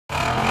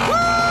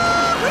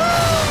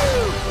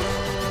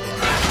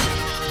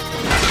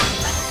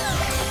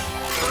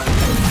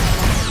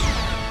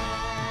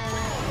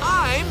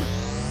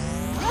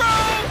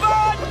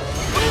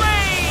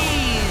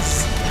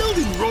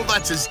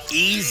robots is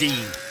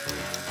easy.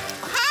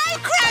 Hi,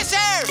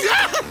 Crusher!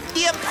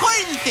 The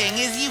important thing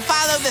is you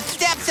follow the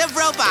steps of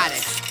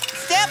robotics.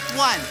 Step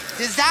 1,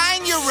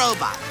 design your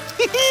robot.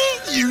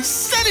 You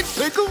said it,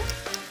 Pickle.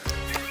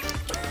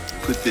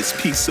 Put this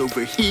piece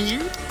over here.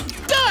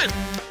 Done!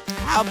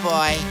 Oh,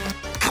 boy.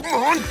 Come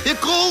on,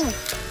 Pickle!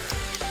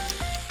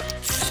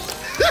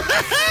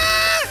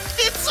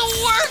 It's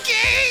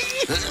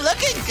working!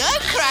 Looking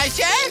good,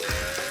 Crusher.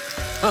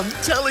 I'm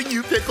telling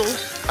you, Pickle,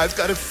 I've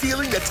got a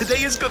feeling that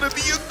today is gonna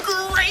be a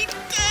great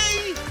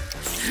day!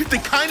 The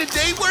kind of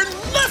day where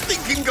nothing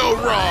can go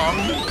wrong!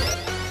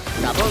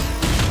 Trouble,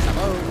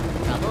 trouble,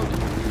 trouble,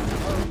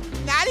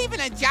 trouble. Not even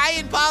a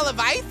giant ball of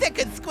ice that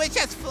could squish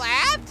us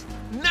flat?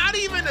 Not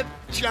even a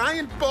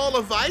giant ball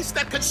of ice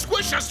that could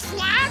squish us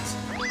flat?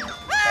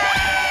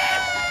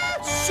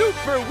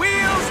 Super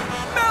Wheels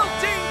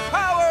melting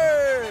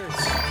powers!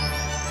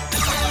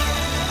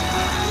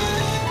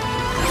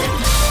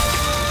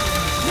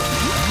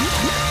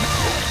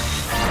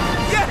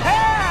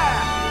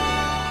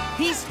 Yeah!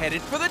 He's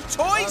headed for the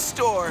toy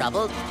store.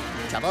 Trouble,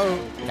 trouble,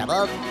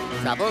 trouble,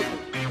 trouble,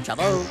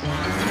 trouble.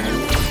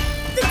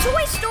 The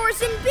toy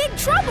store's in big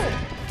trouble.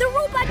 The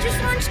robot just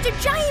launched a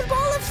giant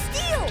ball of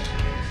steel.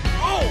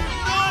 Oh,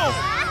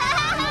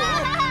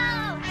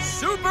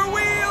 Super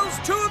Wheels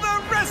to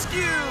the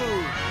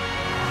rescue!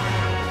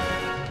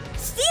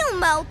 Steel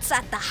melts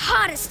at the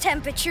hottest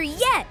temperature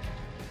yet,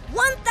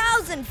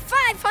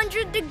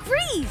 1,500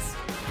 degrees.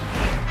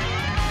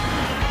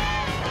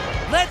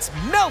 Let's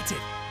melt it.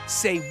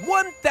 Say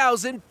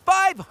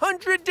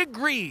 1,500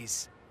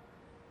 degrees.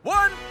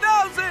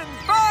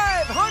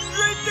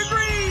 1,500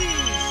 degrees!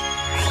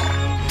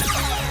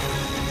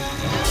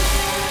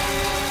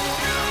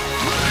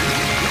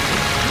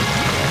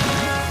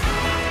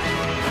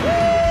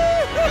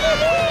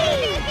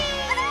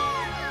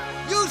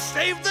 You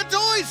saved the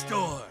toy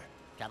store!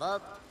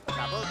 Trouble,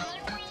 trouble,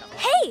 trouble.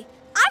 Hey,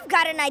 I've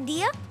got an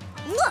idea.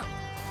 Look,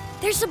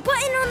 there's a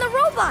button on the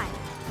robot.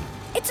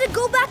 It's a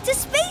go back to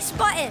space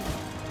button.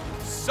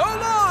 So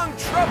long,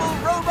 Trouble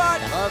Robot!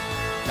 Trouble,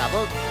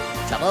 trouble,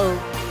 trouble.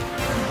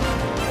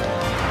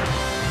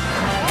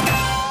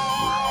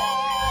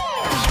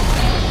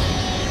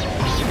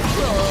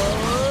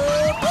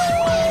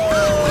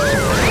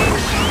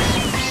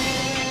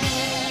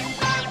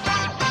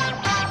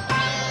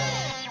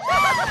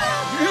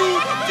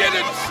 Did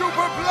it,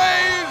 Super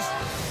Blaze!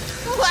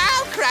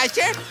 Wow,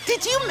 Crusher,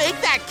 did you make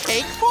that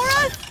cake for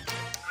us?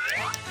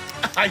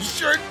 I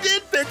sure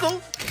did,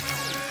 Pickle!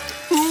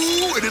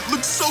 Ooh, and it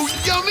looks so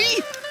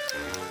yummy!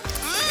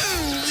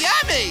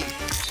 Yummy!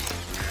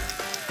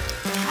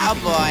 Oh,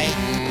 boy.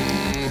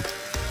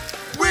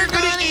 We're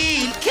gonna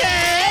eat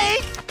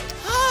cake!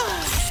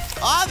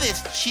 All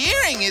this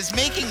cheering is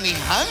making me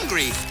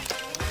hungry.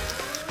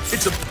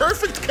 It's a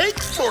perfect cake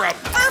for a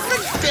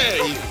perfect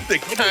day! The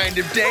kind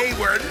of day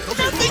where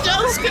nothing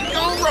else can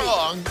go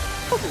wrong!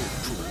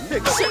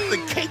 Except the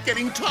cake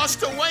getting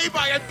tossed away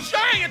by a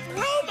giant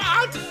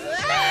robot!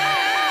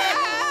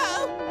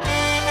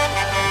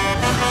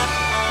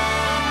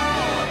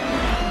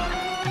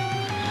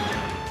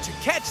 To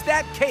catch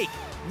that cake,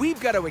 we've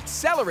got to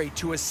accelerate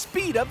to a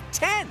speed of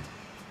 10.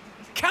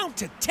 Count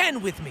to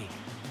 10 with me.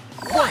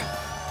 1,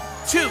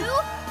 2,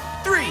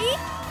 3,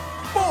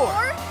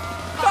 4,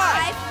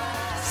 5,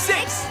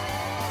 6,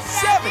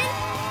 7,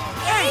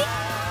 8,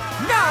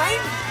 9, 10!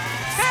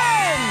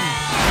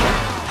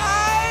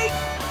 I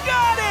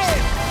got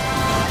it!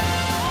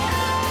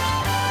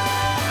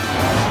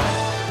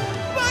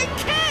 My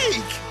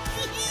cake!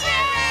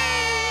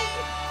 Yay!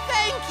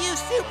 Thank you,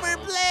 Super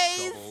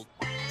Blaze.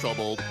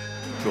 Trouble,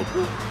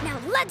 trouble. Now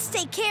let's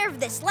take care of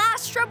this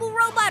last trouble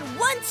robot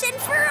once and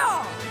for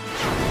all.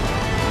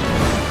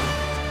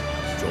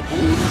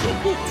 Trouble,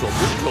 trouble,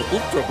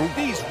 trouble, trouble.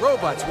 These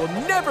robots will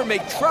never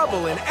make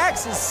trouble in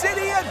Axis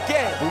City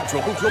again.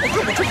 Trouble, trouble,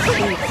 trouble, trouble,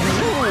 trouble.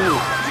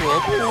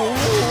 Trouble.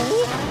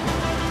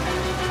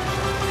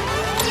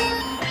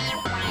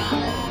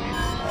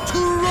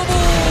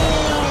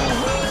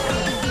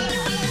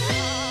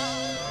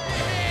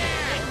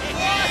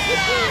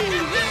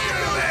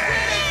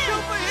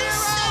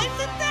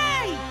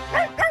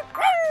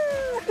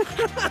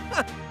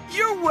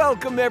 You're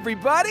welcome,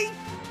 everybody.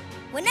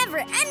 Whenever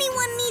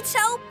anyone needs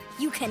help,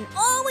 you can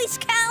always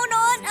count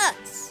on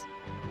us.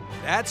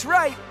 That's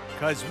right,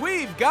 because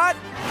we've got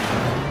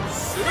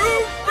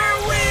Super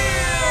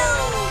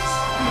Wheels!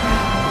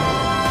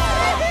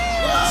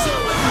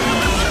 Super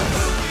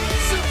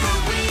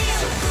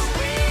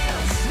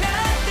wheels,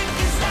 nothing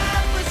can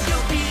stop us.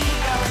 You'll be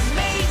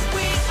amazed.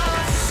 We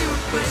are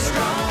super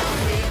strong,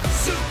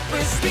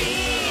 super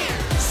speed,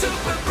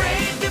 super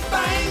brave,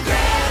 defying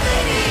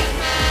gravity.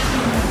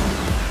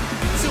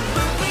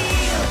 Super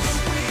wheels,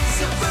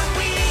 super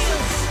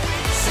wheels,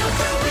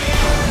 super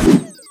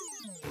wheels.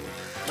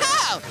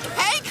 Oh,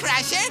 hey,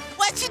 Crusher,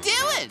 what you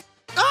doing?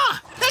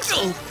 Ah,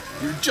 Pickle!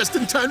 You're just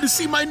in time to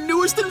see my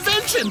newest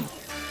invention.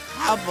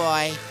 Oh,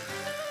 boy.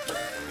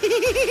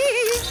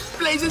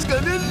 Blaze is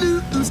gonna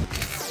lose.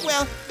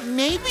 Well,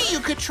 maybe you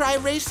could try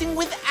racing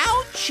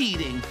without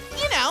cheating.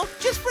 You know,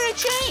 just for a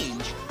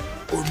change.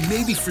 Or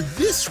maybe for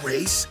this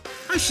race,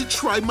 I should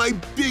try my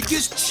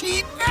biggest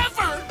cheat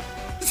ever!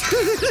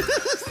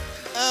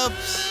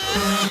 Oops.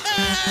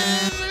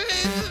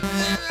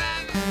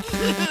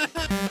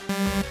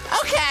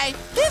 Okay,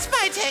 this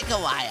might take a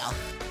while.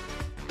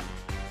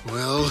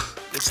 Well,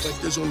 looks like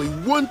there's only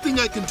one thing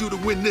I can do to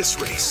win this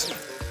race.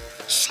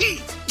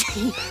 Cheat!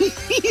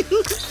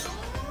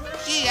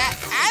 Gee,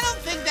 I don't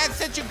think that's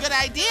such a good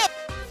idea.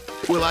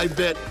 Well, I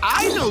bet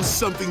I know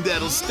something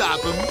that'll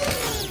stop him.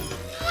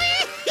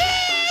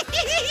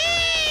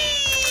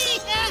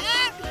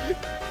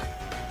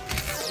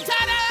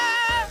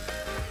 Ta-da!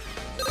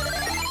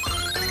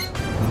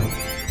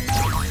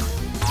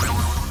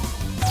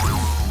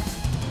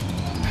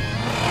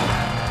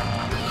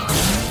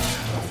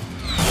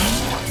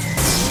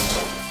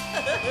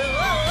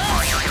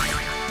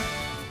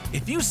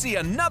 If you see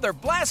another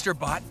Blaster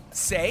Bot,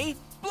 say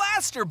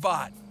Blaster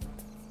Bot.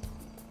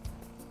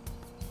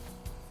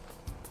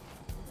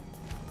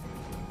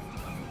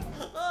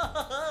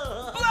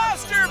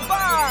 Blaster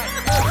Bot!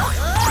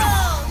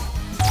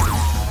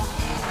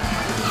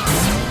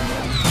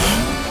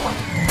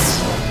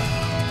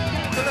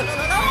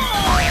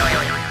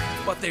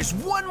 But there's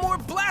one more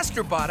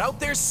Blaster Bot out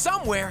there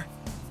somewhere.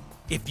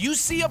 If you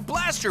see a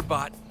Blaster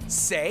Bot,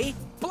 say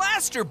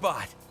Blaster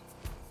Bot.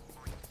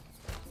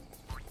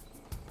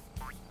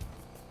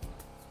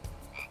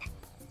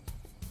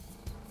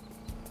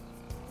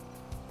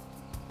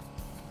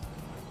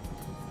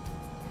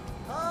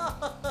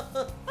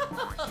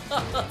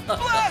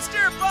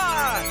 Blaster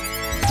Bot!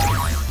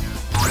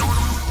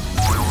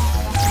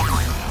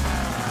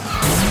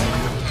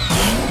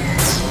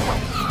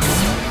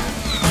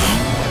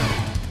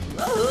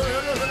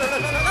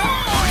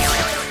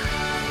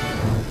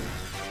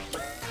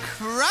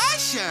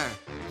 Crusher,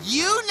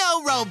 you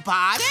know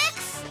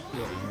robotics?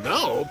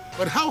 No,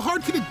 but how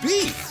hard can it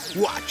be?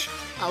 Watch,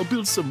 I'll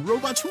build some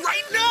robots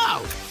right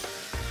now!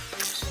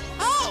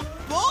 Oh,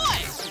 boy!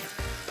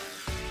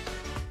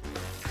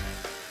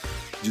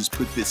 Just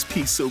put this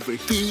piece over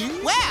here.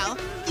 Well,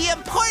 the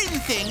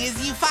important thing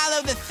is you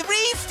follow the 3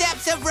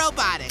 steps of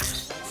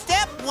robotics.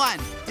 Step 1,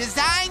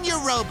 design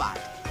your robot.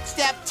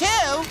 Step 2,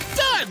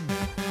 Done!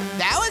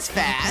 that was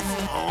fast.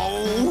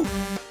 Oh!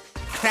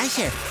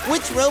 Crusher,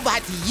 which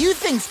robot do you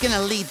think's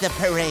gonna lead the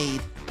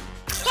parade?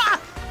 Ha!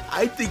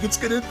 I think it's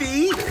gonna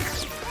be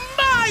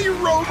my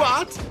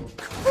robot!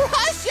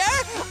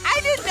 Crusher, I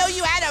didn't know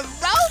you had a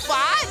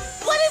robot.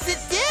 What does it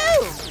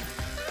do?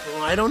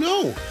 I don't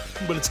know,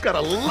 but it's got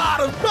a lot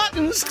of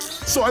buttons,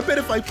 so I bet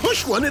if I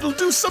push one, it'll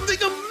do something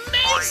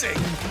amazing!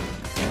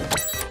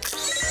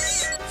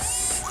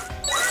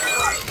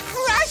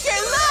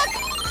 Crusher, look!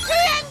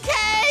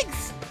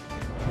 Pancakes!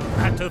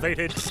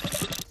 Activated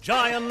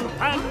Giant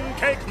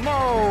Pancake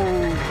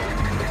Mode!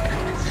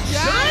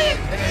 Giant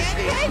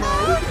pancake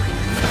mode?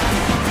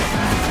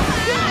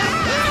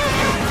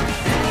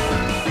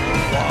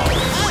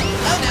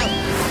 Oh no!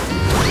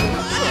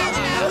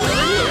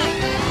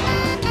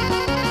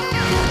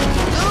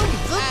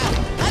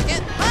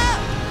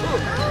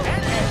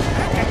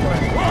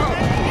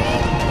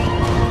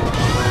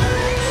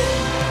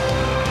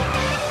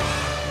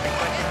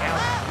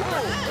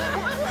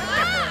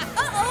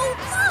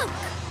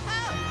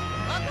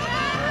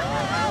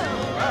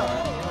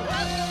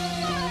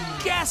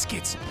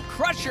 Gaskets!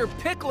 Crusher,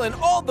 Pickle, and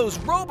all those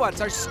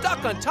robots are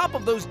stuck on top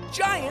of those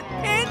giant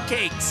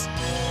pancakes!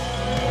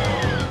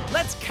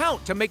 Let's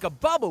count to make a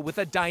bubble with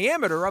a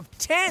diameter of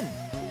 10.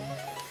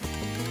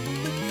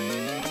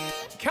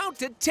 Count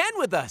to 10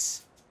 with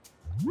us.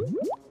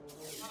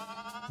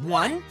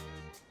 1,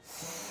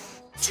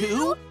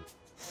 2,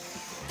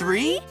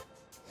 3,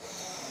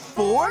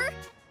 4,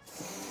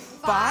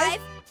 5,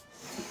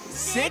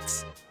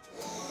 6,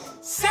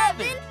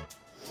 7,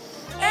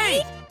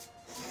 8,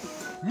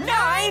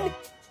 9,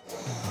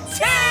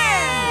 10!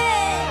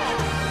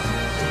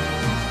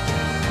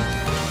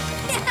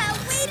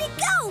 Way to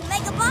go,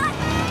 Megabot!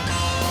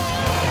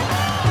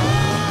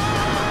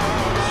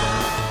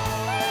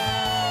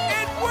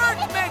 It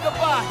worked,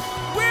 Megabot!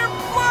 We're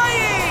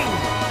flying!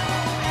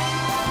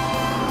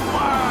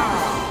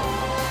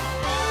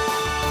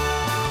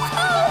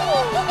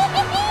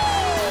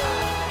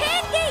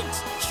 Pancakes!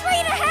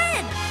 Straight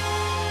ahead!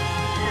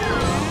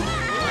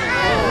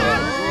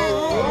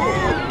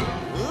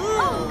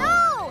 Oh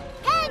no!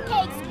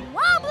 Pancakes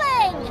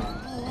wobbling!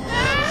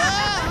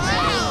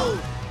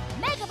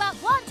 Megabot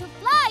wants to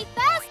fly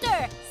faster!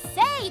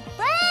 Save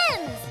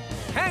friends!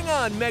 Hang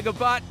on,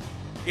 Megabot.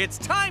 It's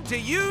time to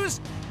use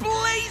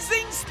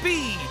blazing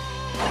speed.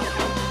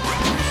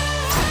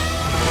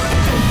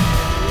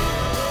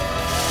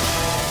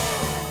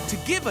 To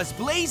give us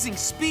blazing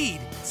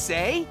speed,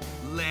 say,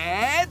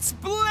 let's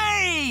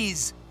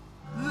blaze!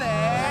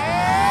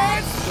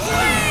 Let's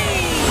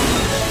blaze!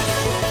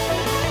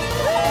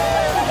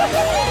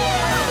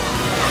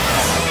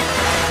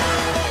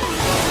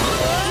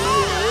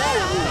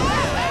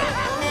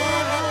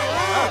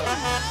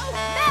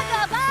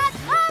 Megabot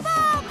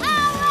Bubble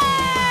Power!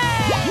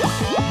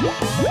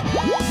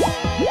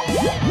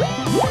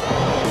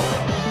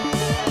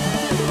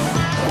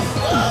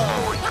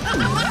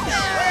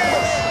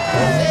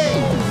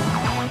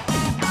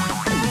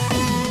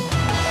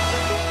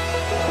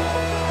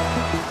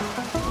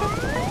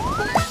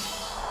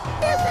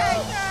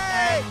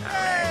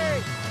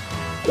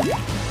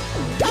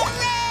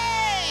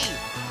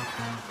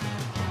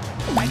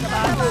 We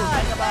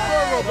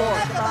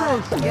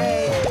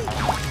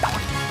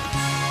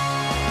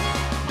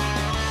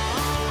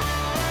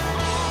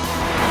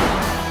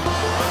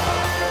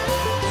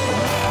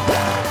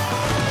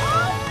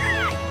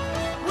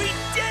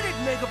did it,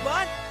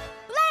 Megabot!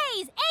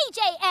 Blaze, AJ,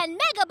 and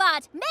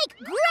Megabot make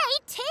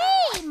great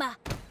team!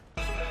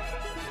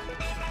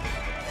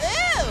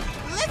 Ooh,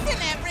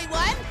 listen,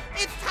 everyone.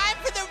 It's time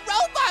for the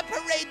robot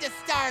parade to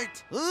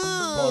start.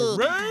 Ooh.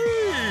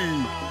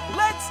 Hooray!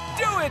 Let's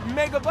do it,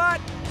 Megabot!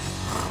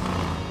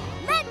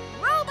 Let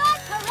Robot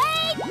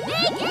Parade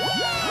begin!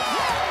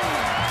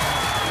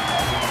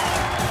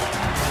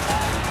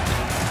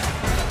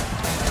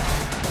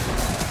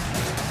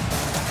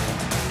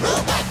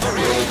 Robot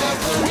parade.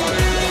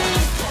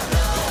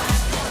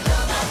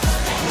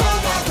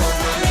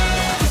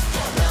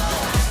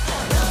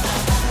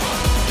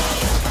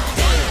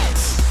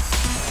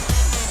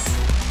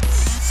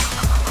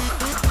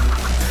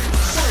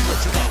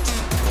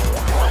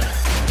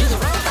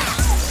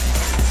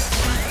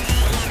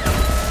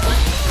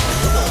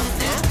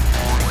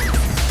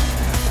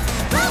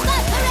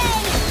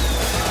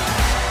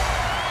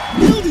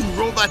 Building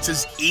robots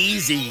is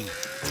easy.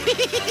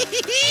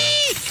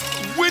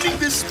 Winning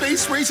this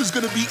space race is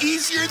gonna be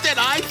easier than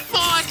I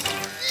thought.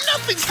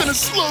 Nothing's gonna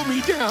slow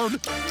me down.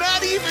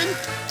 Not even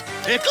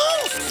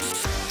Pickle?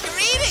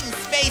 Greetings,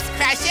 Space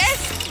Crusher.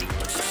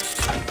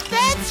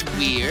 That's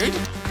weird.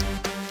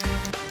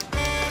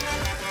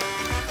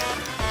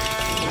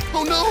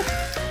 Oh no!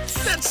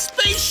 That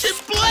spaceship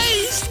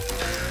Blaze!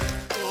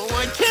 Oh,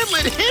 I can't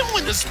let him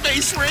win the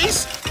space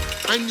race!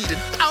 I need an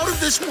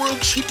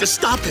out-of-this-world cheat to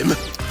stop him.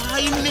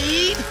 I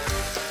need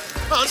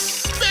a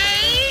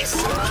space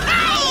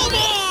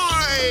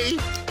cowboy!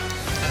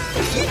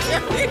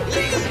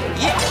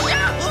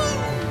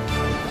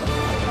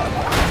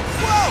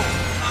 Whoa!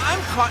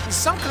 I'm caught in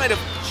some kind of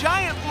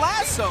giant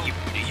lasso.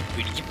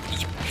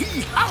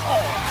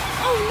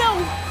 Oh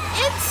no!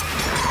 It's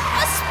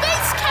a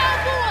space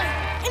cowboy!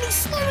 And he's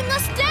slowing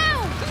us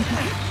down!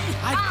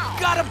 I've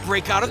got to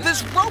break out of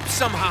this rope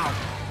somehow.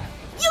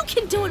 You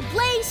can do it,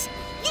 Blaze!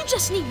 You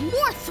just need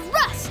more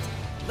thrust!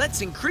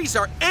 Let's increase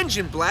our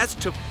engine blast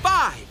to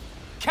 5.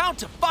 Count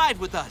to 5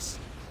 with us.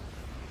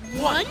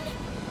 1,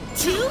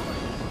 2,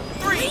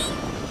 3,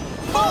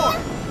 4, 5.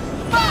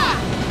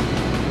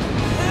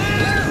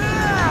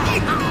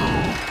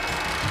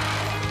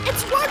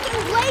 It's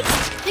working,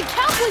 Blaze! The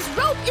cowboy's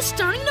rope is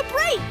starting to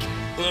break!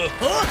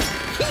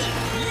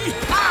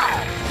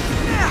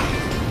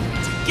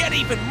 To get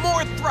even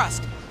more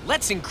thrust,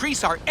 let's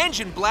increase our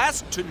engine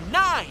blast to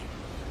 9.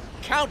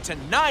 Count to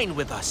 9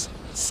 with us.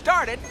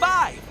 Start at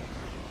 5.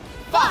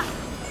 5,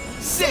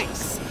 6,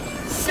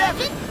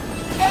 7, 8,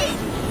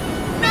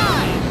 9.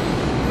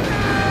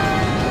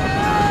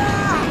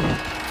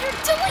 You're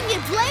doing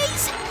it,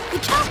 Blaze! The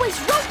cowboy's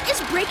rope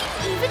is breaking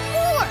even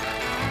more!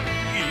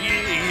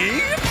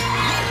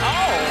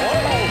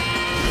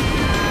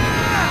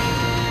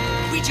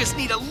 We just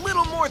need a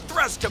little more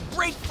thrust to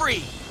break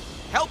free.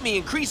 Help me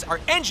increase our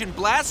engine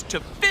blast to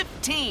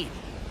 15.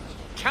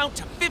 Count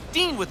to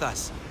 15 with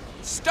us.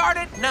 Start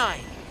at 9.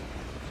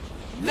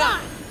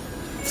 9,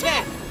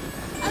 10,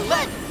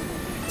 11,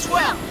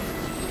 12,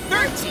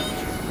 13,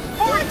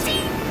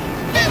 14,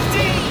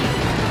 15!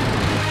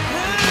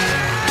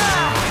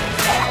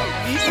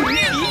 We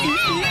did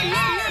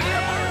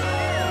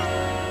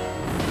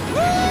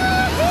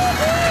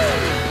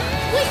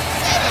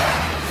it!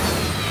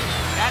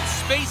 That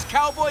space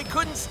cowboy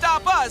couldn't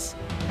stop us.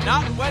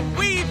 Not when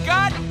we've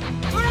got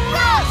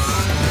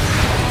thrust!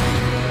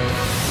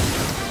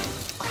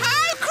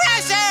 Hi,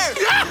 Crusher!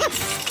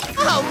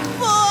 Oh,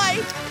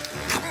 boy!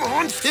 Come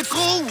on,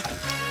 Pickle!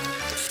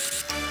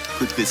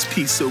 Put this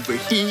piece over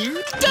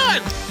here.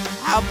 Done!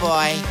 Oh,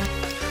 boy.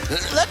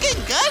 Looking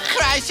good,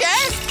 Crusher!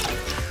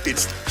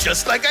 It's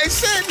just like I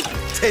said.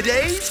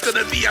 Today's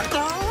gonna be a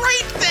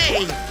great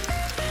day.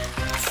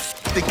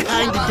 The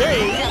kind of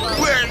day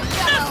where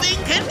nothing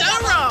can go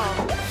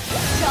wrong.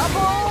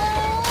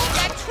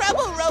 That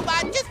trouble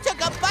robot just took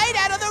a bite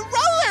out of the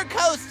roller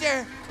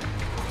coaster!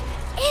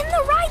 And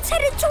the ride's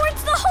headed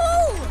towards the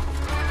hole!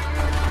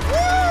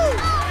 Woo!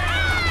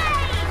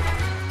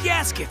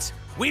 Gaskets!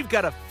 We've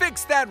got to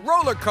fix that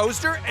roller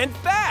coaster and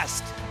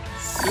fast!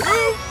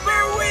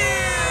 Super Wheels!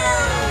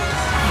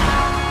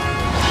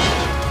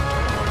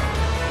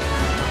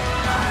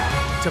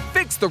 To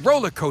fix the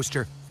roller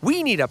coaster,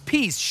 we need a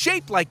piece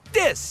shaped like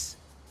this.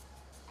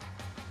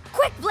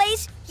 Quick,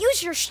 Blaze!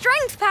 Use your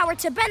strength power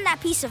to bend that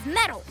piece of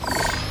metal.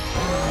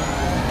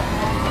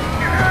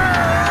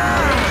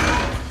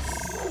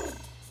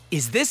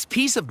 Is this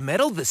piece of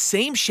metal the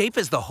same shape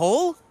as the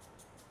hole?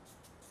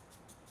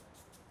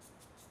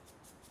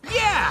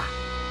 Yeah!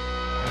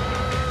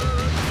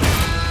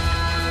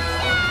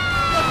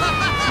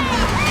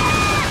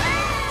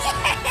 You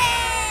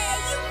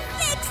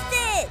fixed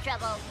it!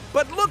 Trouble,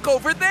 But look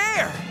over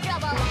there!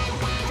 trouble,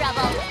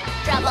 trouble,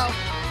 trouble,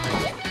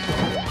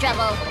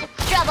 trouble,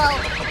 trouble,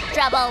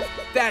 trouble.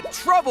 That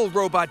trouble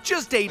robot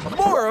just ate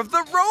more of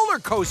the roller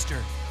coaster.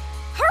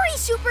 Hurry,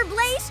 Super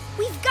Blaze!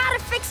 We've got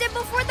to fix fix it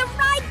before the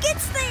ride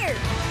gets there.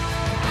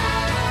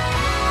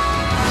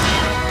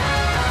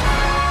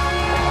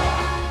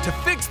 To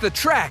fix the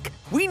track,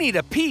 we need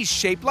a piece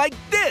shaped like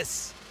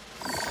this.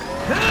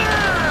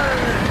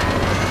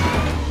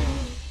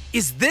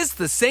 Is this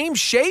the same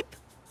shape?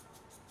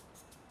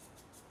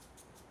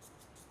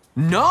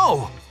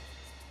 No.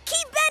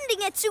 Keep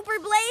bending it, Super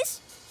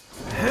Blaze.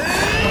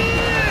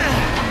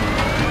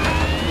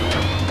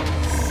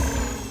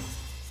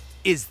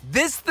 Is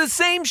this the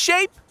same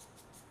shape?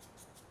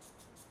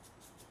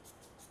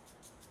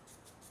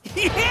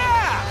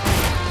 Yeah!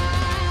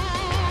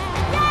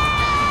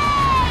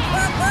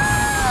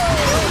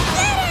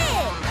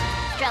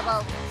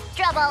 Trouble,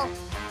 trouble,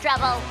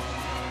 trouble.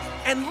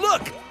 And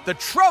look, the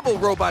trouble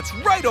robot's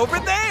right over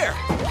there.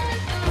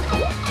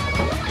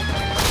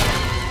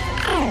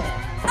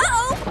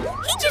 Uh-oh!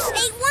 He just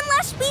ate one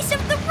last piece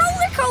of the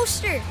roller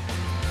coaster.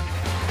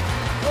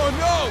 Oh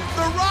no!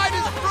 The ride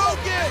is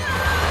broken!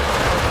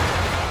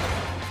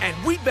 And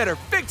we better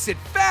fix it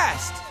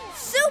fast.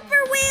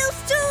 Super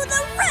Wheels to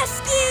the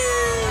rescue!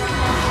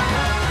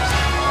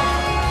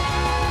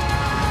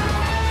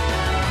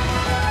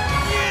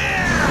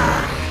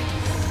 Yeah!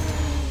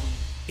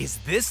 Is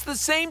this the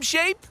same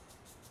shape?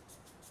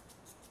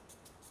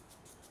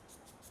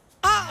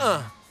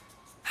 Uh-uh.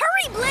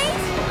 Hurry,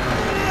 Blaze!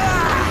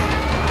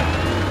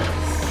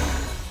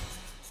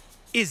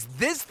 Is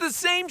this the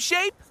same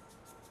shape?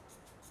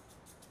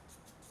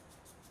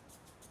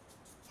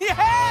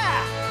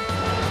 Yeah!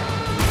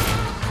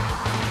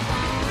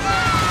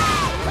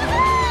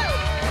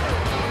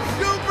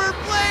 Super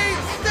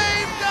Blaze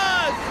saved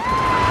us!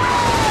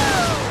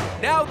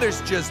 Now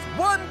there's just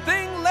one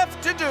thing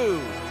left to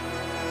do.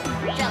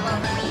 Trouble,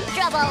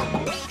 trouble,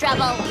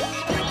 trouble.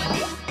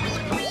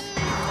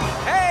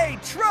 Hey,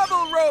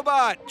 Trouble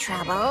Robot!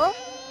 Trouble?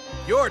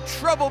 Your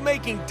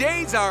troublemaking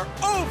days are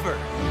over.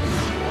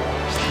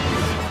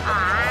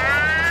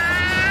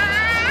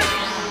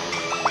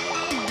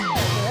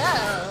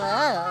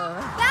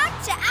 Back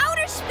to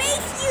outer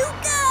space you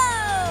go!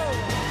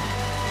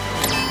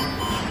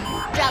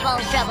 Trouble,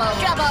 trouble,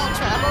 trouble,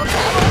 trouble, trouble, trouble,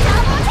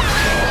 trouble.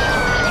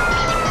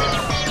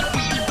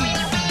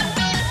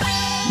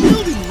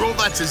 Building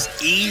robots is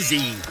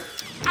easy.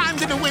 I'm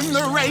gonna win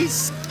the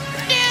race.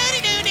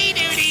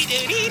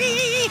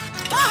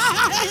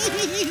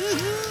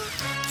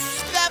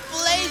 That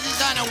Blaze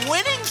is on a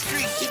winning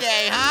streak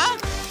today, huh?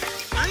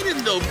 I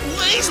didn't know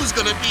Blaze was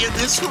gonna be in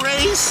this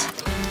race.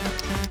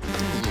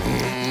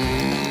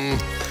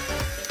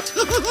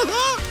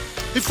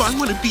 If I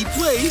want to beat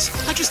Blaze,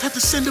 I just have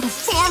to send him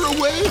far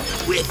away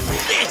with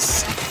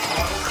this.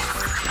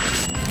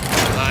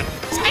 A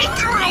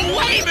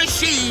take-her-away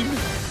machine!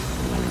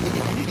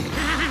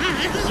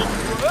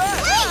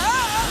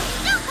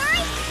 Don't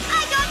worry,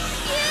 I got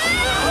you!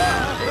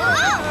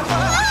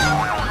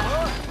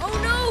 Oh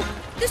no!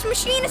 This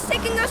machine is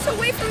taking us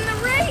away from the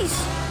race!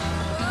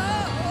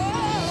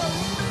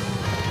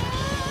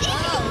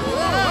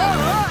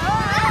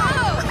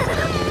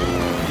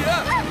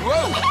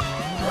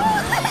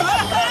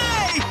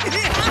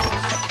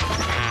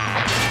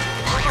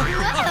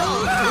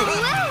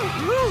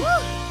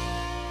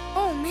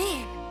 Oh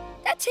man,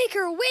 that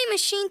take-her-away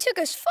machine took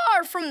us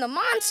far from the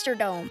Monster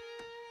Dome.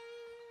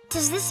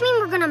 Does this mean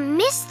we're gonna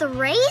miss the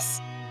race?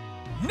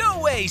 No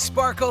way,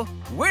 Sparkle.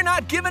 We're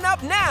not giving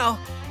up now.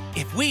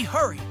 If we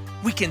hurry,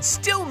 we can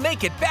still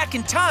make it back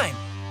in time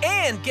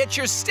and get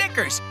your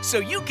stickers so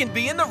you can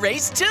be in the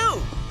race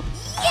too.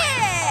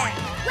 Yeah!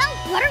 Well,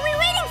 what are we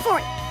waiting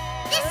for?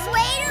 This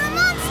way to the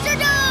Monster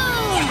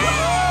Dome!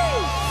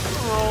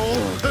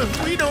 Oh,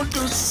 if we don't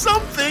do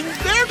something,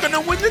 they're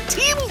gonna win the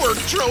teamwork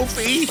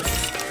trophy.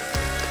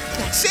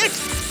 That's it.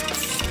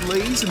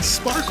 Blaze and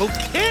Sparkle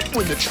can't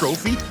win the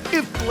trophy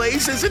if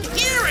Blaze isn't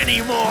here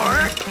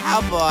anymore.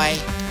 Oh, boy.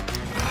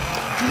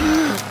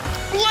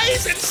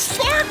 Blaze and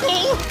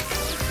Sparkle!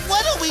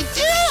 What do we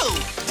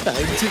do?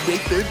 Time to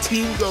make their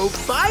team go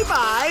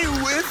bye-bye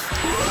with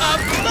a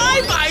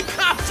bye-bye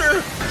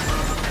copter!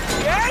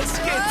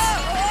 Gaskets!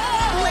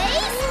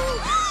 Blaze?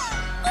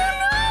 Oh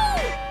no!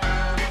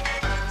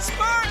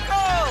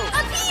 Sparkle!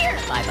 Up here!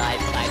 Bye-bye,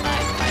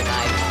 bye-bye,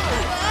 bye-bye.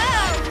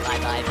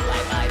 Bye-bye,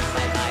 bye-bye,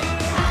 bye-bye.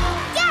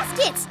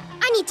 Gaskets!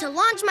 I need to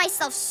launch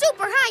myself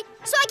super high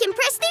so I can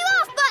press the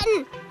off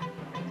button.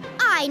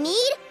 I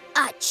need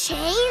a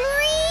chain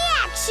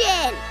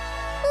reaction.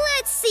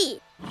 Let's see.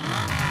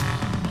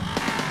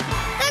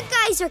 The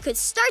geyser could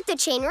start the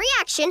chain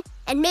reaction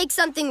and make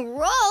something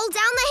roll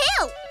down the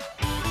hill.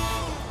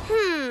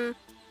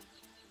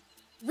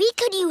 We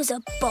could use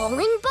a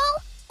bowling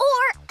ball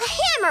or a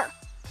hammer.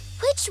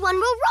 Which one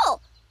will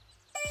roll?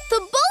 The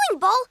bowling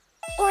ball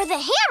or the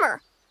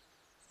hammer?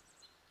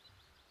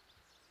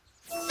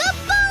 The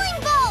bowling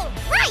ball!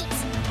 Right!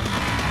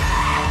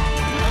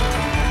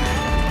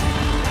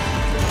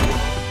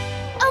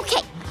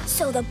 Okay,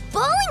 so the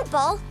bowling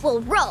ball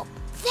will roll.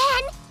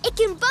 Then it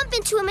can bump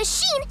into a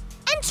machine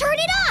and turn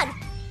it on.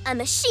 A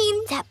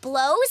machine that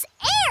blows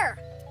air.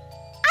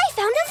 I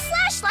found a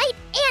flashlight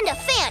and a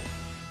fan.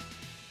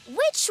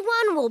 Which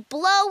one will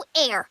blow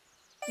air?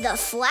 the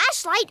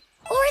flashlight,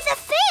 or the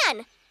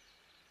fan?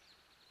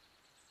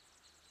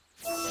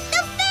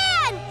 The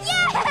fan!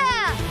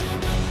 Yeah!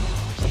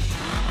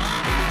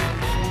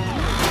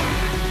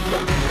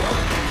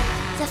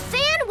 The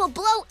fan will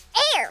blow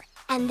air,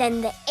 and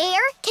then the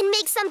air can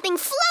make something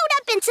float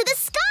up into the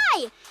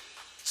sky.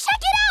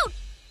 Check it out!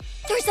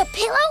 There's a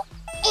pillow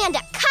and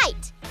a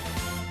kite.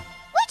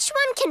 Which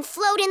one can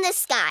float in the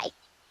sky?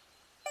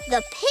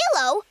 The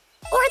pillow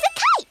or the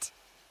kite?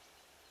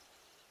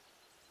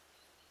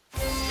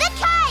 The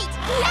kite!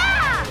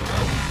 Yeah!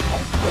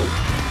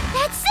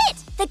 That's it!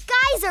 The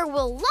geyser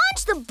will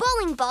launch the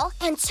bowling ball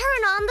and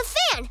turn on the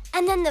fan.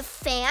 And then the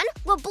fan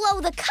will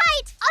blow the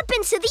kite up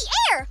into the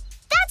air.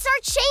 That's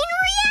our chain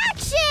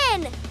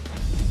reaction!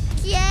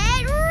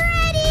 Get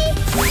ready!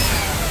 Hooray!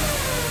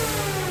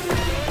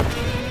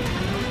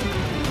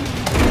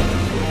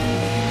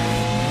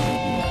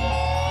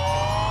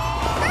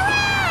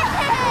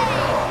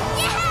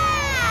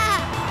 Yeah!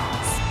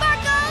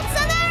 Sparkle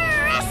to the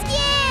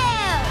rescue!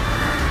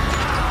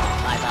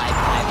 Bye-bye,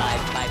 bye-bye,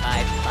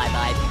 bye-bye,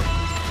 bye-bye.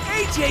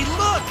 AJ,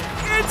 look!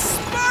 It's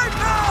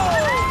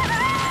Sparkle!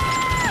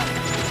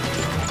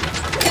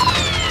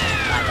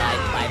 Bye-bye,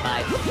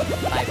 bye-bye,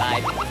 bye-bye,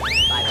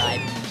 bye-bye,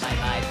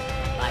 bye-bye,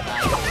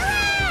 bye-bye.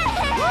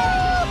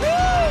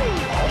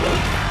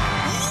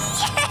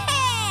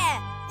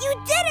 Yeah! You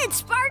did it,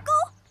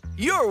 Sparkle!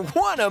 You're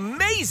one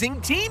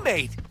amazing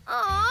teammate.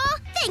 Aw,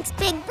 thanks,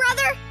 big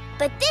brother.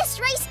 But this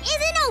race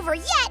isn't over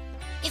yet.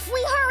 If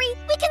we hurry,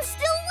 we can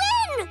still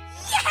win!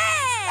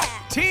 Yeah!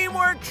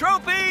 Teamwork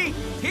trophy,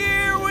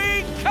 here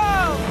we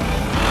come!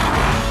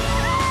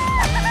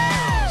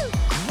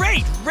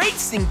 Great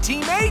racing,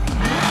 teammate!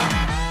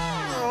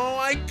 Oh,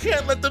 I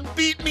can't let them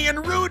beat me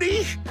and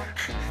Rudy.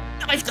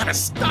 I've got to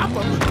stop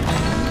them.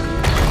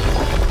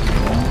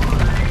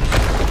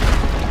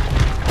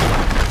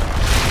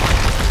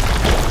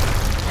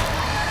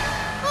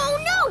 Oh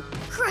no!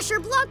 Crusher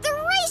blocked the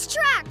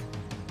racetrack!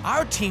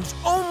 Our team's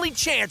only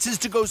chance is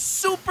to go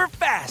super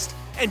fast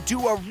and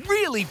do a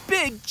really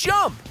big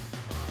jump.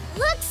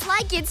 Looks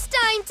like it's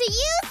time to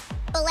use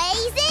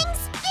blazing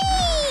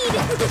speed!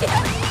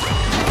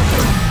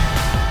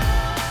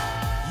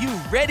 You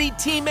ready,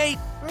 teammate?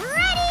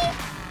 Ready?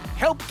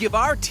 Help give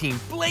our team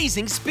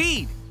blazing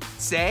speed.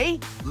 Say,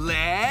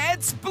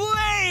 let's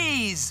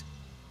blaze!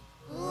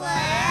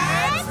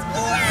 Let's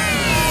blaze!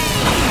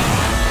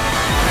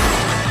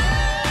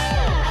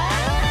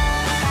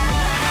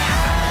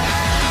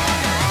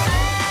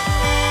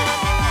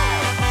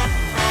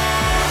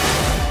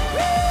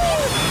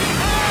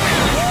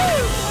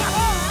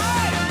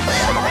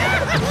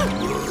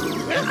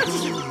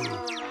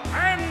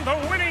 And the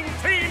winning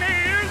team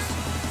is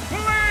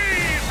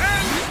Blaze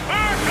and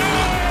Sparkle!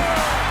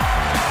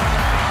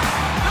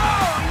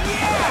 Oh,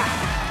 yeah!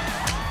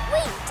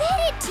 We did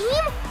it,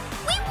 team!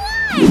 We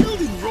won!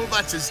 Building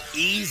robots is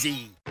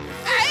easy.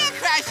 Hiya,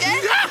 Crusher!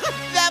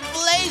 The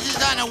Blaze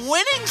is on a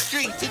winning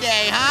streak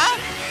today, huh?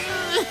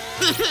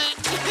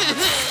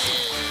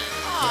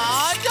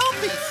 Aw, don't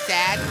be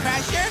sad,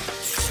 Crusher.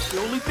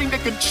 The only thing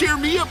that can cheer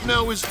me up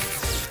now is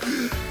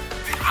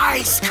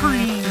ice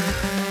cream.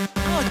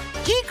 Oh,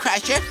 gee,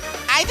 Crusher,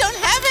 I don't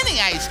have any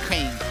ice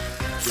cream.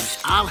 Then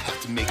I'll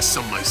have to make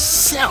some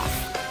myself.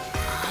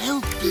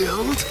 I'll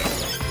build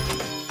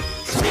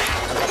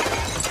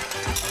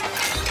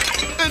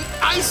an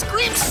ice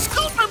cream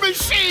scooper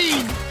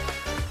machine.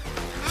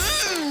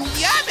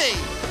 Yummy!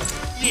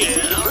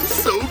 Yeah,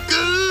 so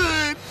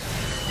good.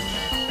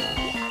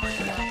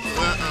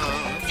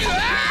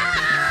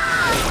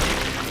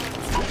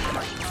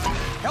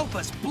 Help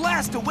us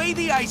blast away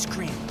the ice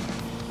cream.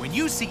 When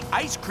you see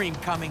ice cream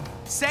coming,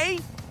 say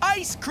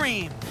ice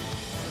cream.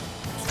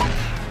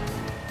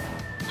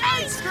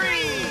 Ice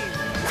cream!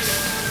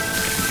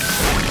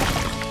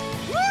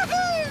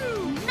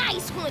 Woohoo!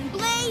 Nice one,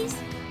 Blaze!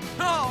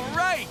 All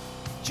right,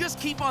 just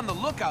keep on the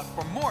lookout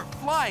for more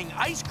flying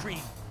ice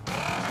cream.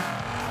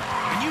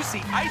 When you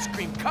see ice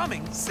cream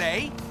coming,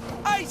 say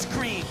ice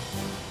cream.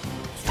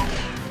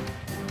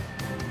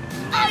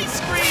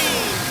 Ice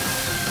cream!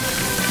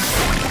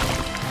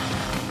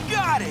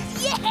 Got it!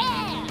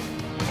 Yeah!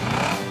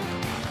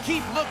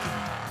 Keep looking.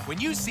 When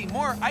you see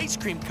more ice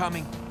cream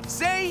coming,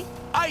 say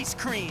ice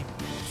cream.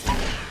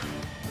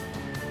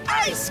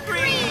 Ice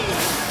cream!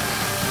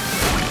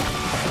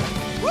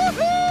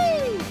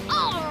 Woohoo!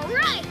 All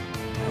right!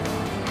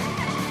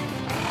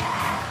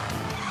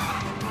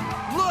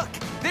 Look,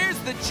 there's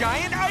the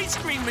giant ice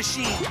cream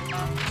machine.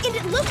 And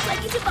it looks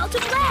like it's about to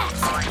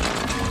blast.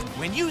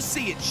 When you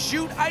see it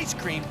shoot ice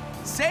cream,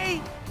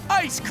 say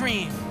ice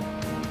cream.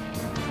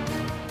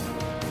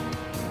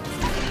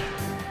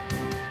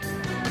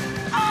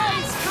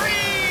 Ice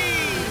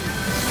cream!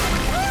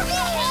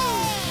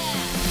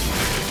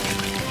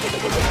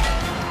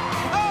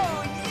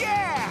 Oh,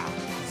 yeah!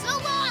 So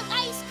long,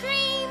 ice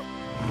cream!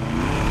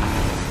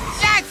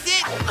 That's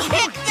it!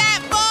 Kick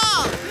that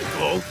ball!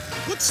 Oh,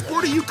 what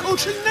sport are you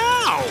coaching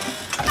now?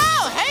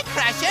 Oh, hey,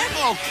 Crusher!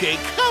 Okay,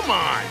 come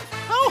on.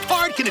 How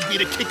hard can it be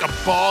to kick a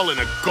ball in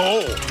a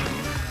goal?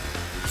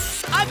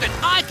 I bet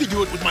I could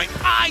do it with my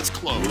eyes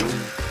closed.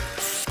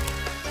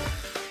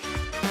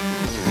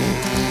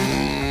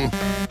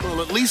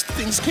 Well, at least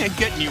things can't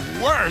get any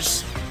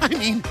worse. I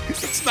mean,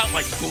 it's not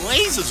like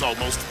Blaze is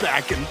almost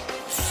back and...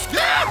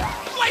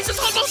 Ah! Blaze is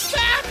almost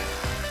back!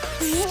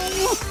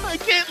 Ooh, I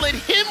can't let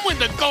him win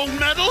the gold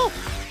medal.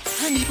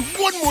 I need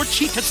one more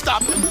cheat to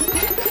stop him.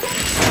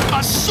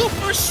 A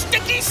super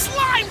sticky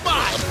slime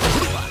bot!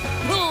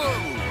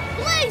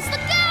 Blaze,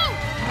 look out!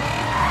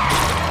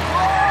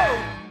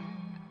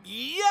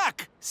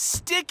 Yuck!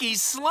 Sticky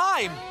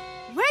slime!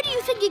 Where do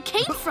you think it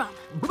came from?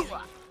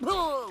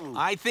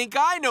 I think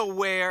I know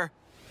where.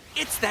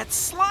 It's that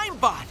slime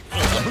bot.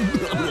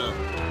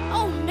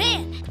 Oh,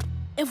 man.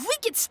 If we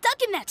get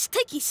stuck in that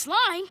sticky slime,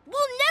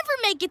 we'll never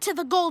make it to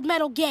the gold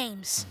medal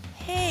games.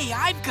 Hey,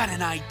 I've got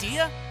an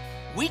idea.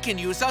 We can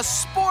use a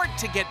sport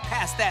to get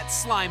past that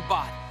slime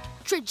bot.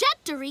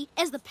 Trajectory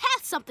is the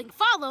path something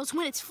follows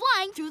when it's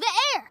flying through the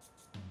air.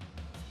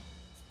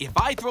 If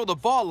I throw the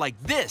ball like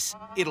this,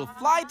 it'll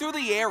fly through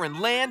the air and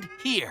land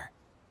here.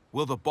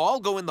 Will the ball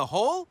go in the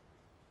hole?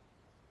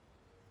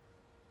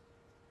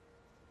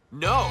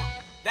 No,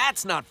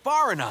 that's not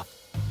far enough.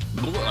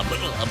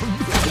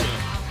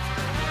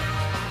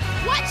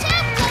 Watch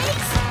out,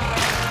 Blaze!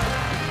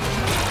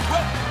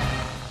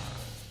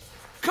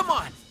 Come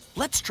on,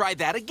 let's try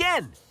that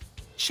again.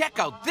 Check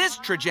out this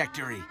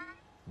trajectory.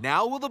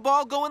 Now will the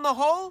ball go in the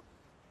hole?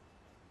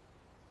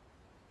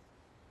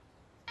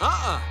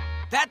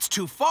 That's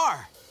too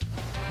far.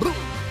 Look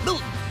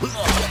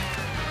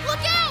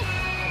out!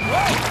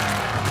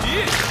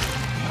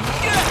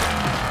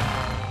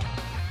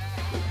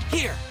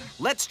 Here,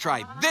 let's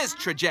try this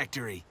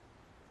trajectory.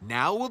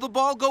 Now will the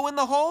ball go in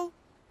the hole?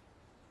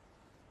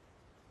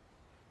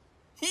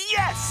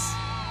 Yes!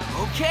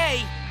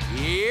 Okay,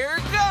 here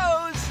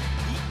goes.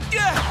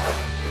 Yeah!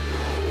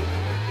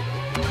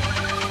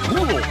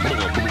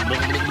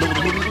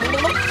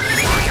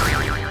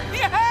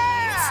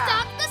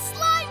 Stop the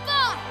slime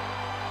bot!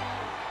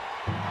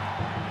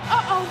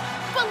 Uh-oh,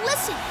 but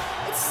listen,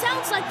 it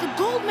sounds like the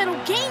gold medal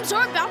games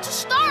are about to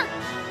start.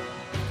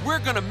 We're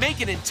gonna make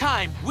it in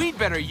time. We'd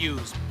better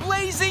use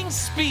blazing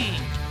speed.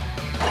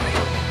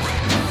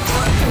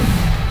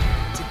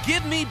 To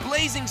give me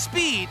blazing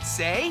speed,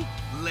 say,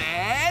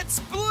 let's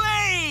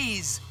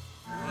blaze!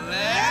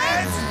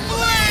 Let's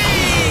blaze!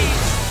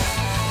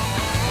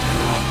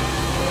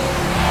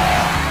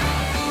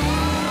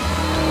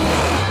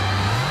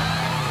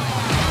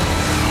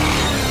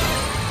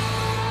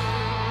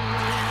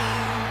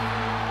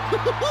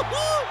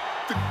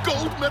 The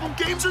gold medal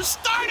games are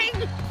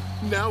starting!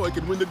 Now I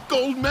can win the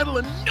gold medal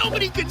and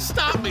nobody can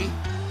stop me.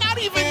 Not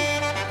even...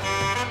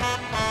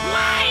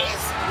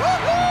 Blaze!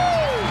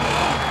 Woohoo!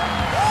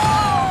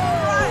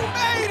 We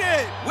made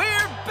it!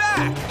 We're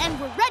back! And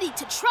we're ready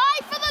to try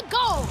for the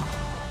gold.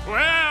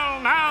 Well,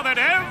 now that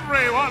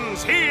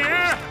everyone's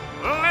here,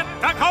 let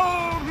the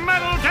gold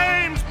medal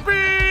games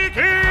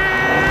begin!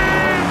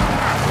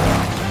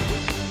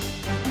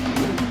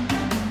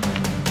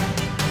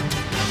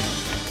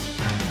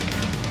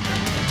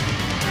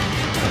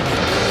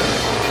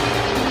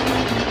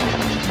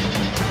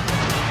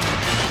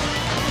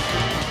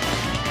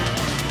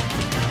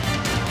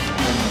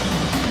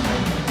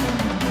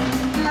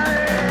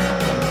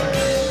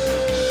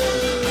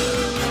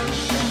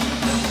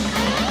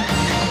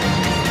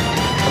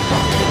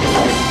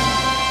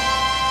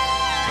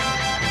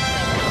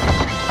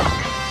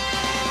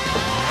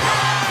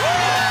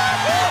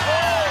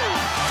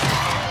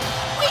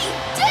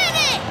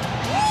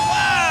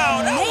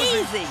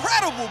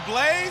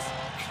 Blaze!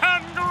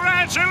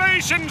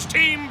 Congratulations,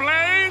 Team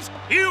Blaze!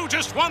 You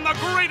just won the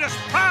greatest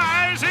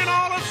prize in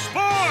all of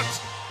sports!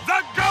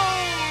 The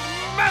gold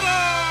medal!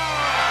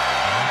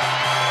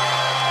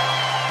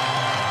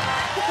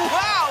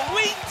 Wow,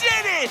 we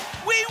did it!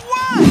 We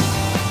won!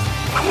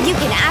 You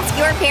can ask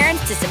your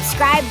parents to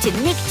subscribe to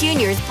Nick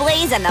Jr.'s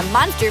Blaze and the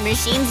Monster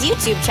Machines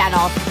YouTube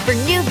channel for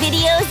new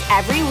videos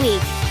every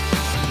week.